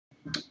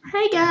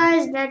Hey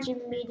guys,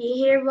 Najee Media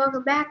here.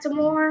 Welcome back to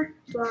more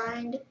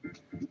Blind.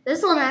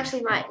 This one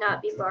actually might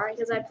not be blind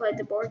because I played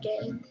the board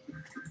game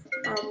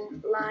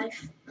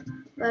live.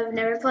 But I've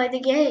never played the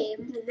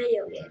game, the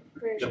video game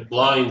version. The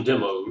blind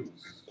demos.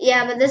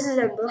 Yeah, but this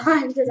isn't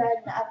blind because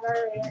I've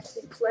already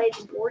actually played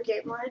the board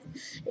game live.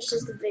 It's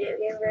just the video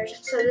game version,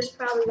 so this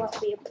probably won't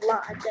be a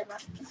blind demo.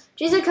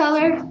 Choose a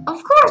color.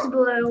 Of course,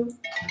 blue.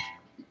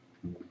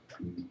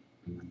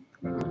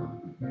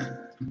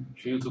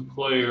 Choose a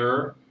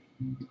player.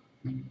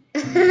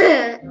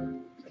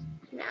 No.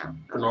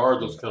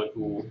 Bernard looks kind of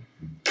cool.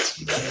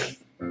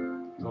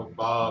 Oh,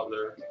 Bob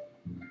there.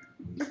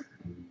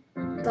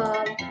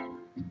 Bob.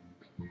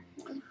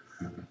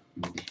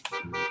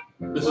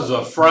 This is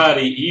a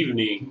Friday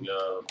evening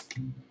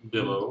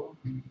demo.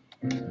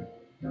 Kind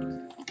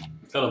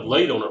of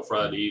late on a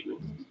Friday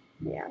evening.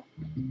 Yeah.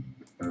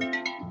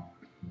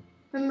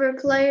 Remember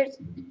players?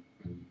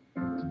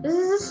 This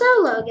is a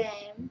solo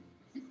game.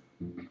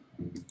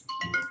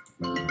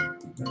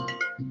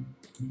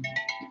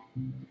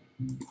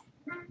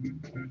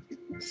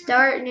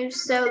 Start new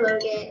solo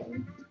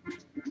game.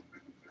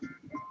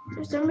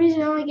 For some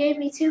reason it only gave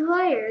me 2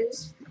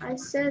 players. I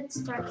said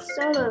start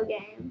solo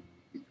game.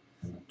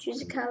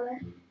 Choose a color.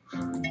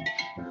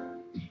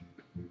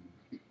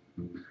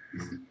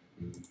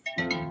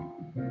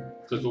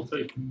 Click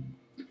OK.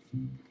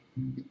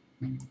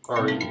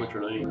 Or you can put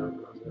your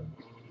name.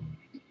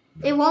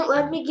 It won't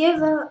let me it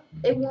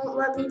won't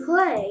let me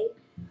play.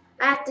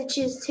 I have to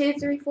choose 2,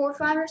 3, 4,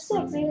 5, or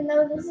 6, even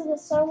though this is a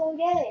solo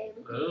game.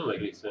 That doesn't make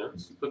any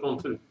sense. Click on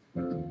 2.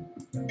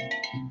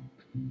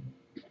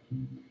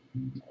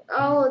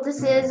 Oh,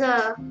 this is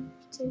a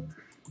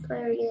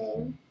 2-player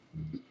game.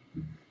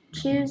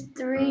 Choose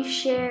 3,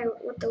 share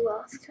with the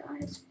lost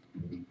guys.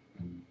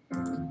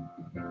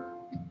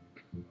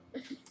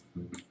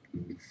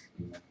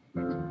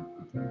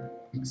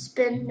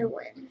 Spin to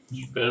win.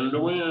 Spin to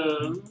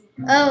win.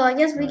 Oh, I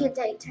guess we could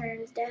take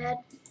turns, Dad.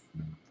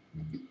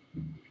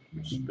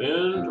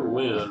 Spin to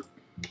win.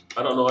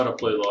 I don't know how to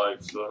play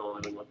live, so I don't know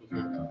anything about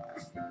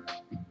this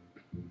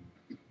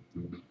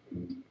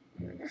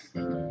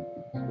one.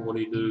 What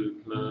do you do?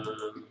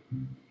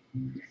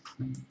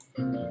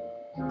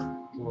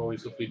 What are we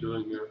supposed to be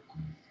doing here?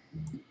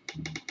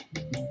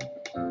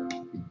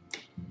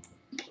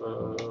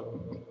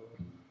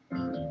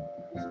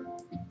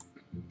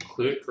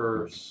 Click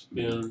or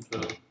spin to...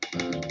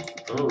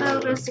 Oh, we're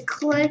supposed to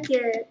click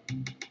it.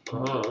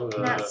 Oh,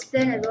 Not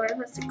spin it, but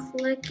we're supposed to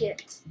click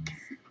it.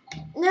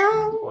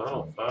 No.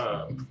 Wow,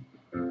 5.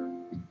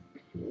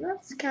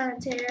 That's kind of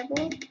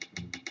terrible.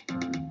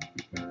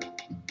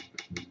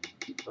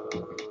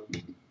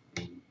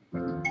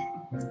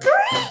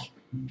 3!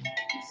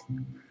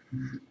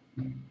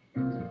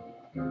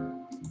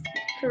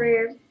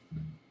 Career.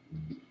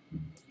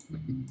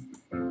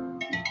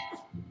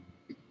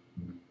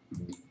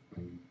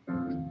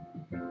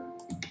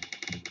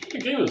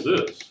 What game is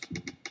this?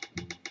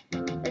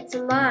 It's a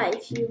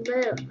life you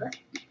live.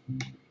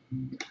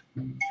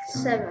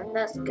 7,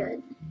 that's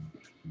good.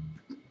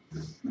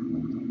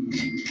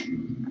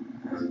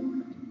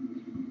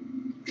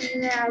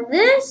 Now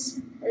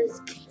this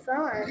is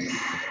fun.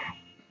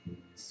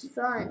 It's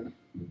fun.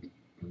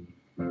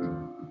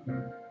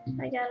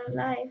 I got a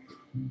life.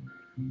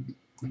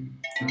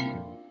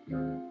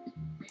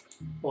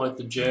 I like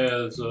the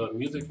jazz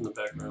music in the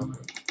background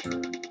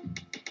there.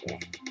 Yeah.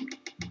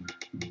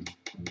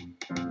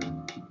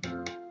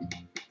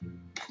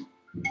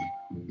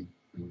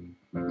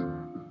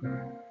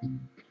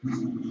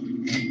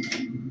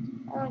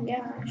 Oh my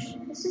gosh,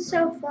 this is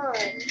so fun.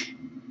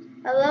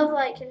 I love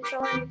like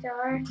controlling the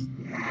car.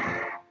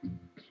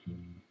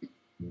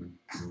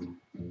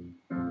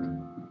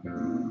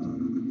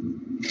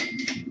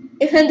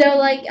 Even though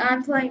like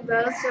I'm playing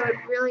both, so it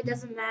really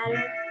doesn't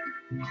matter.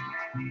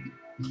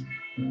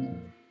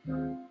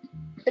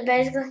 But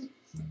basically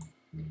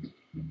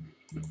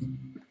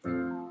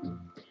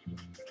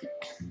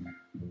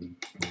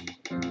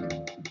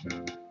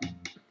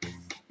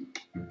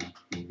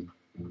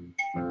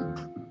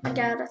I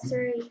got a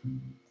 3.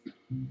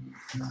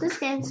 This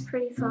game's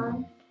pretty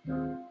fun.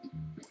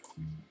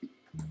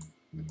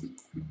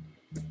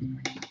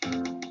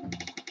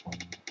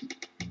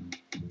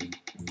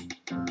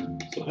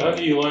 So how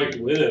do you like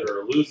win it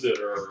or lose it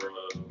or?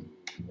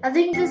 I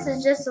think this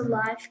is just a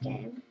life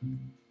game.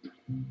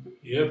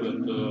 Yeah, but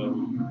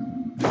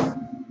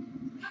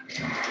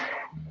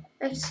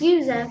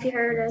Excuse that if you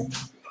heard it.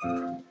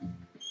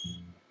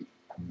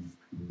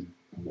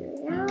 Here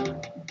we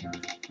go.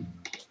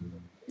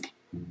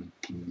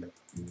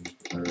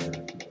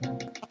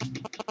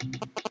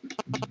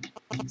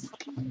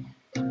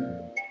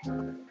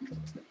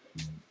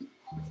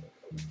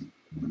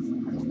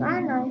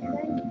 Fine, I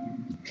think.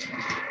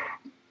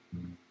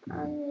 I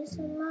need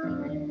some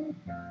money.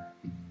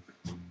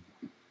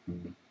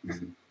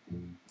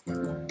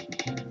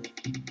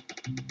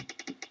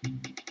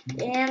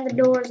 And the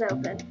door's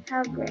open.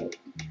 How great.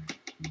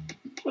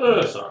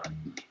 sorry.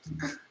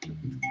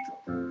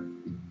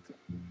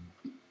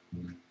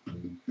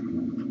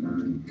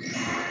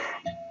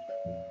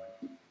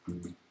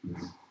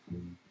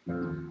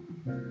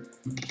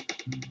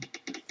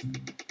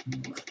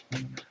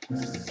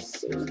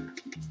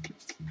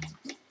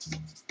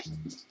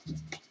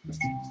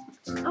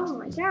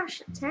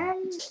 gosh,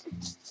 10.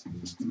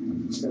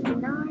 So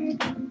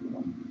Bernard.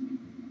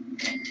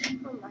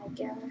 Oh my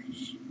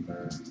gosh.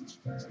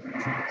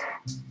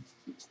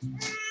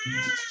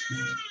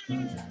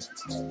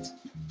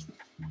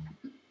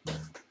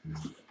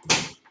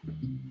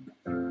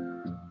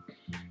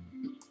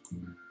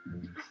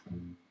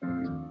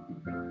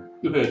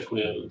 Who had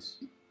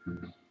twins?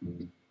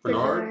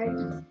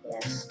 Bernard?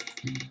 Yes.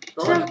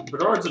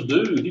 Bernard's a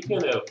dude. He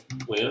can't have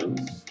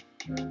twins.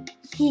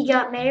 He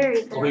got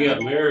married. Oh, he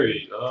got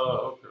married.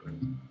 Oh, okay.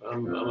 I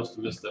must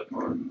have missed that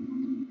part.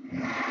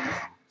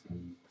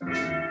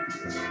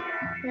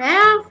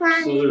 Now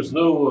finally.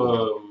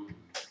 So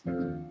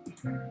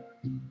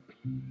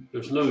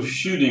there's no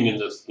shooting in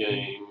this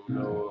game.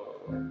 No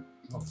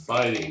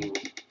fighting.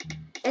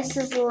 This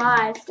is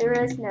life. There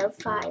is no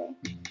fighting.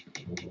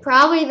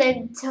 Probably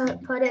they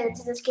put it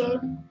into this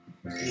game.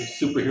 Any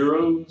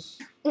superheroes?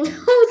 No,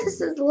 this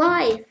is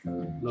life.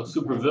 No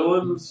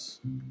supervillains?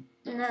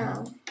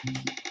 No.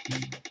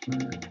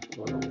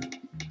 Well,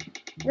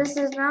 This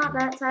is not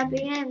that type of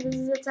game. This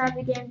is the type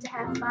of game to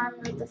have fun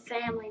with the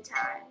family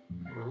time.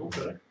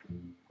 okay.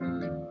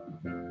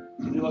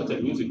 You like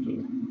that music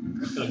though.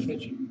 It's kind of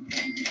catchy.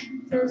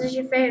 So is this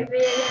your favorite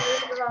video game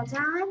music of all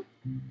time?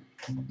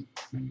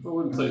 I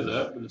wouldn't say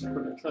that, but it's kind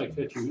of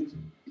catchy music.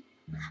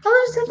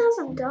 Oh, there's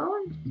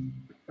 $10,000.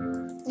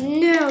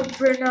 No,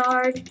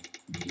 Bernard.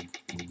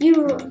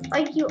 You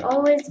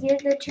always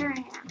get the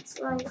chance.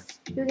 Like,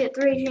 you get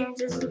 3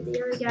 chances, but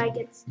the other guy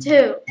gets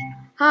 2.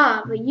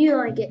 Huh, but you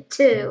only get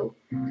 2.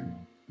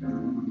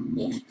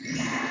 Yeah.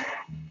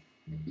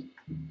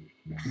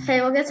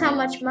 Hey, well, guess how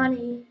much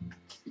money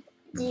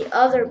the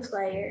other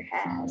player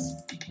has?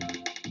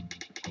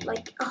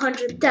 Like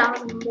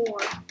 100,000 more.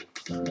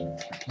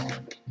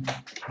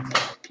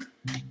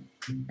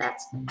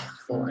 That's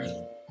 4.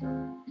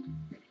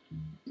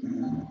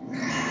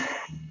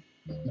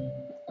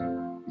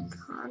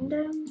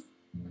 Condo.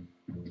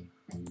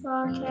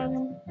 Log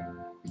cabin.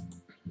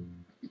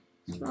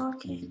 Small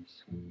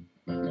case.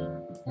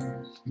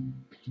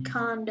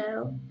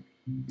 Condo.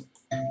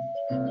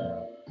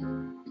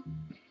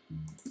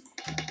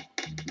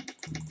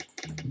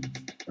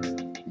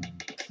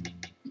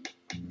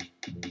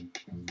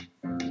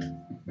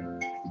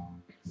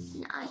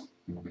 Nine.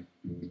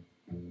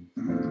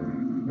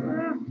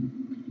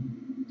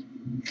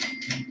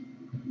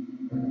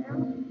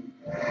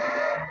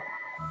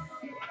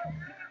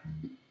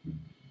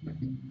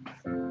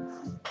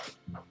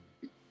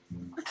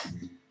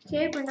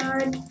 Okay,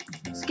 Bernard,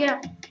 let's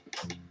go.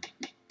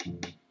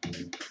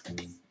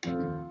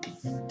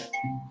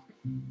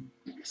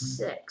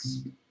 Six.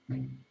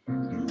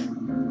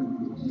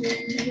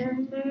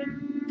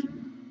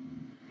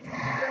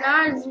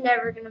 Bernard's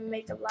never gonna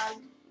make a lot.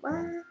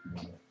 What?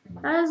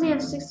 How does he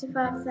have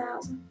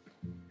 65,000?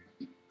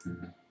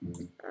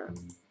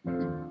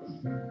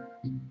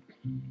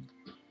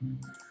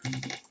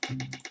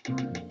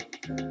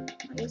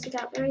 I guess he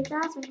got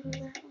 30,000 from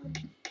that one.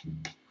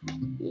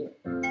 Yeah.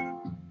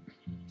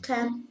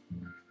 10.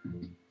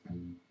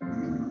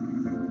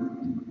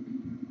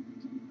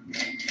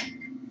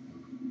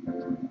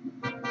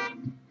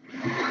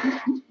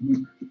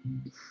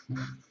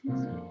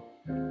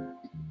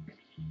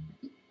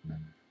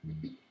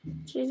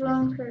 Choose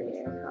one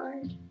career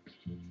card.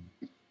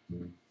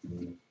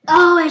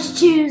 Always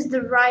choose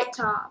the right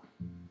top.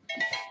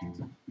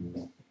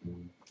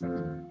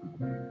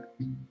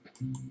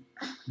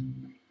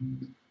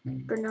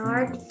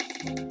 Bernard.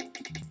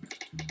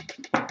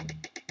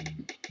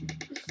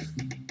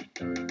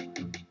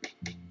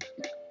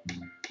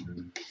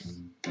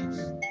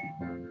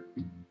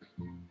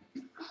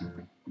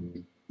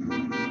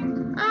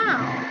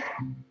 Ow.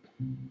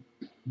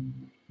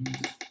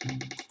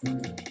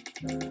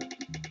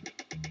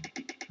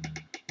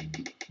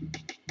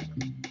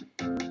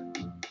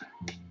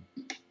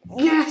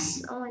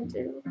 Yes, only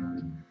 2.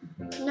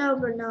 No,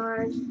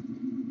 Bernard.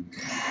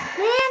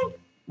 Man,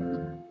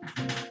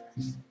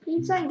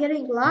 keeps on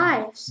getting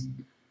lives.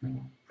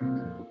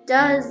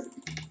 Does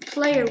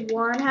player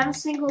 1 have a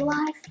single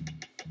life?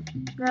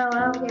 No,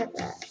 I don't get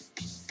that.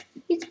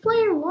 He's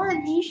player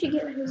 1. He should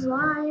get his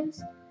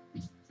lives.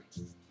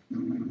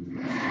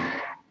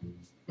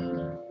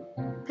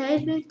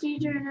 Pay 50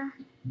 during a...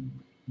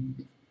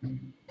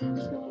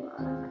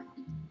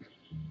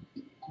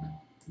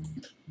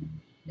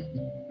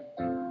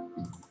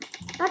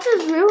 That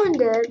just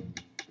ruined it.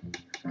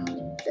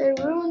 They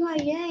ruined my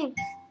game.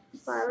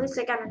 Well, at least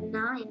I got a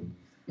 9.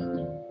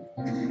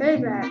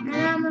 Payback. And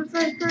I'm in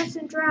first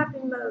person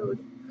driving mode.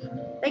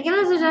 Like,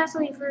 unless there's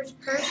actually first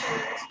person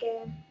in this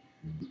game.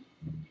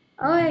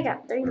 Oh, I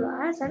got 3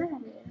 lives. I didn't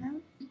have any of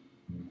them.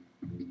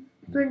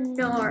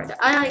 Bernard.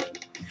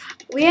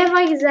 We have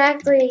like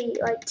exactly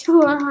like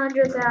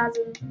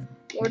 200,000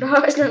 more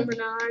dollars than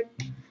Bernard.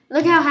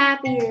 Look how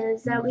happy he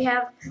is that we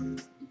have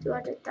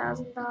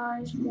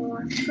 $200,000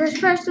 more.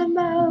 First person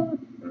mode.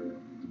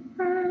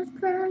 First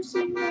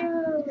person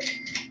mode.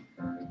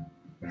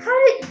 How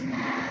did...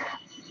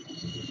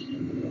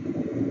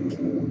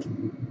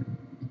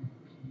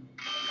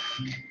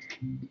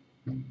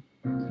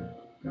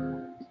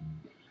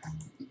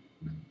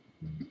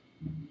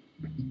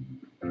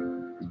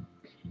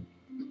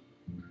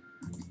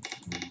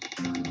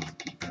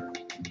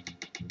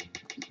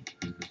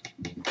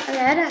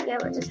 Yeah, I don't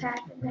get what just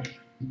happened there.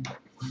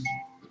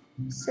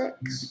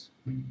 6.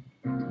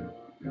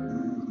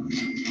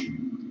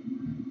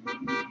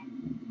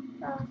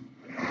 Oh.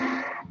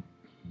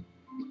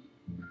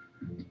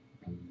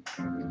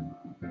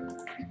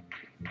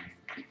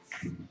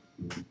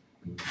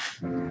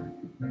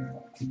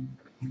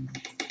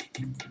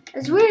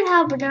 It's weird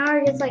how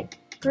Bernard gets like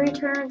 3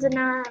 turns and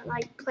not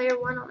like player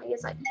 1 only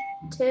gets like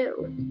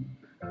 2.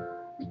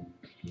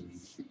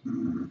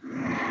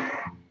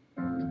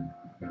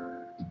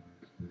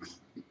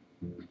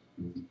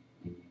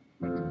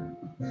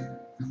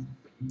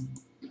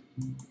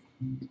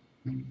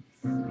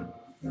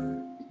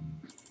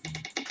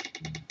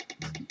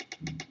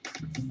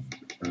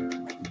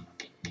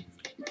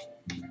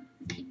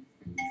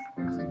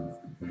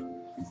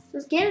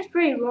 This game is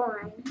pretty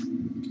boring.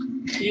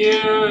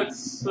 Yeah,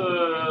 it's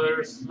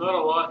there's not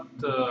a lot.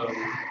 There's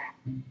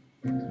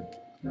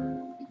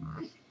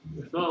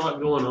not a lot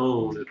going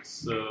on.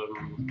 It's do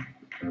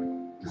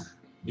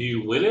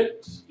you win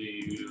it? Do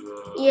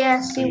you?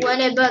 Yes, you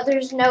win it, but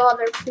there's no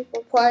other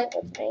people playing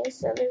with me,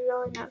 so there's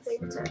really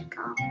nothing to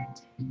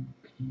comment.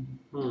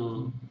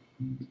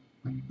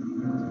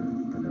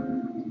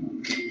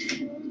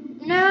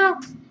 No,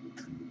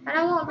 I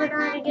don't want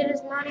Bernard to get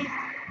his money.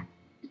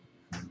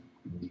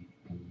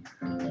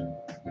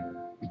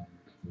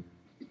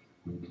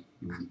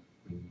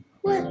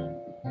 What?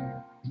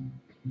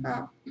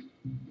 Oh.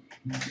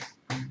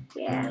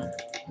 Yeah.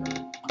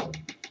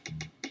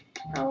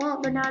 I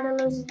want Bernard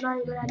to lose his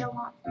money, but I don't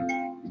want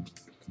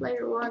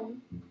player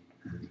 1.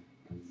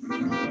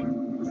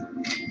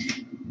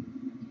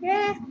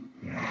 Yeah.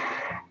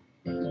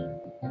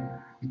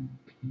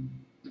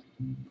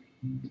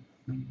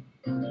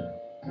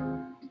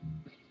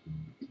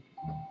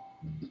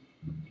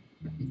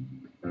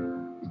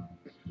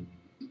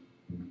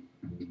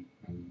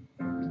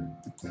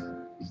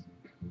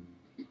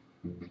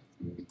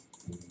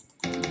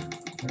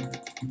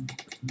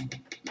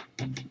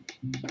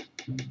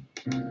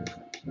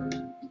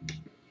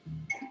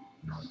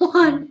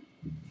 One.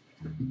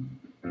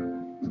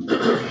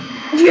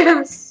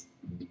 Yes.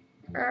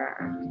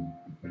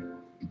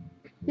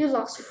 You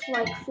lost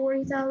like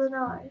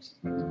 $40,000.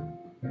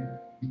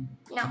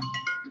 No.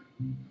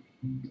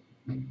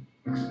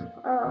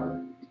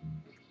 Oh.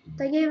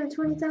 They gave him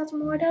 20,000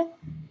 more though.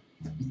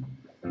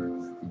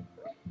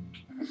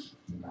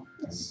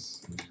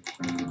 Yes.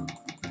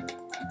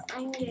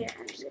 I'm getting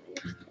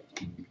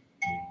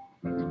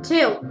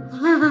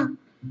 2.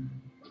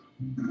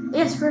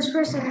 Yes, first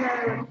person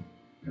mode.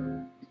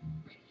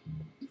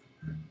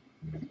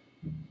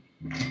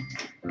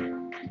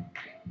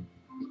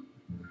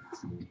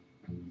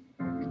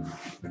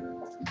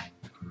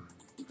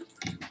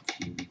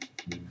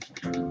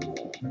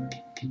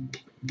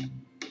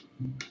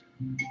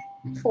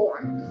 Four.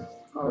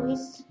 Oh,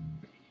 he's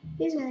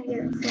gonna get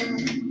it 4.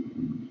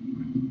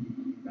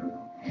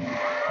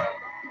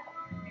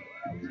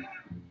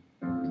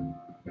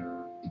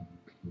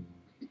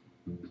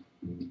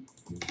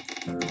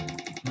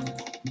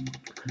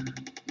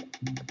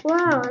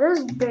 Wow, are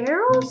those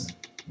barrels?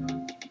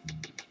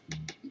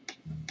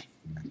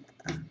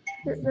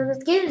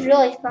 This game is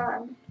really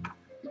fun.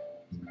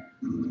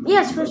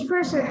 Yes, first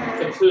person.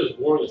 I said it was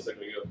boring a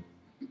second ago.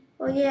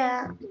 Well,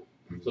 yeah.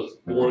 So it's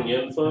boring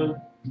and fun?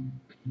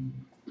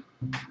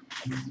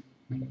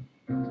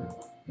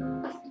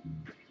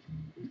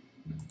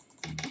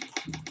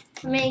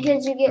 I mean,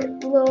 because you get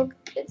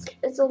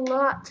it's a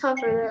lot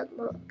tougher than it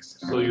looks.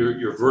 So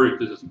your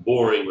verdict is it's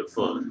boring but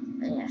fun.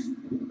 Yeah.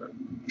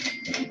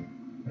 Okay.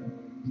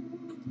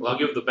 Well, I'll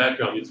give the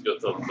background music a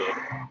thumbs up.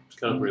 It's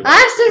kind of I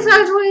have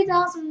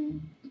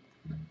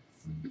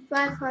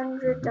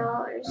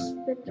 $620,500.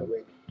 Spin to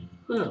win.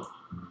 Yeah.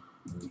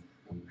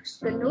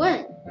 Spin to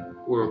win.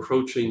 We're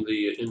approaching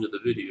the end of the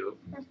video.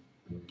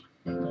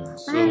 I'm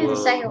gonna do the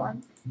second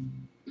one.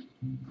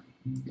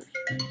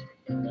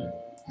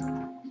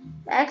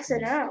 X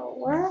and O.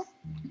 What?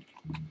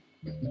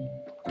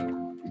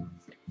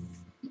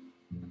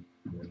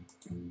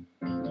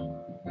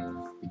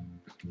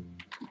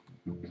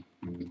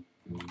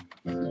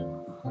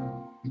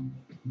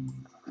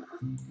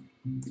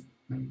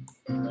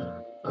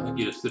 I think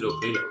you just did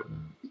okay there.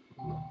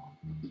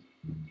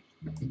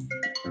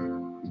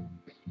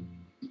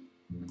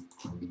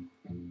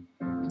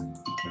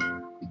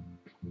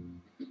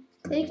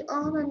 Click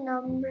on the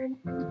number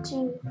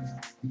to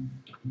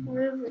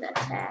move the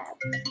tab.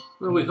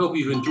 Well, we hope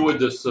you've enjoyed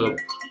this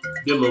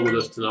demo with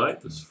us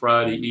tonight. This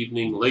Friday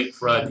evening, late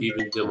Friday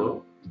evening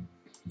demo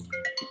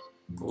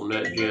on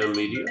Nat Jam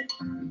Media.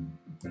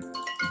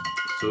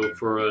 So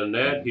for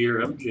Nat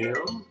here, I'm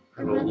Jam.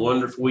 Have a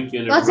wonderful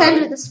weekend, everybody. Let's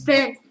end with a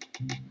spin.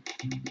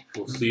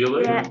 We'll see you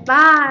later. Yeah,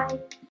 bye.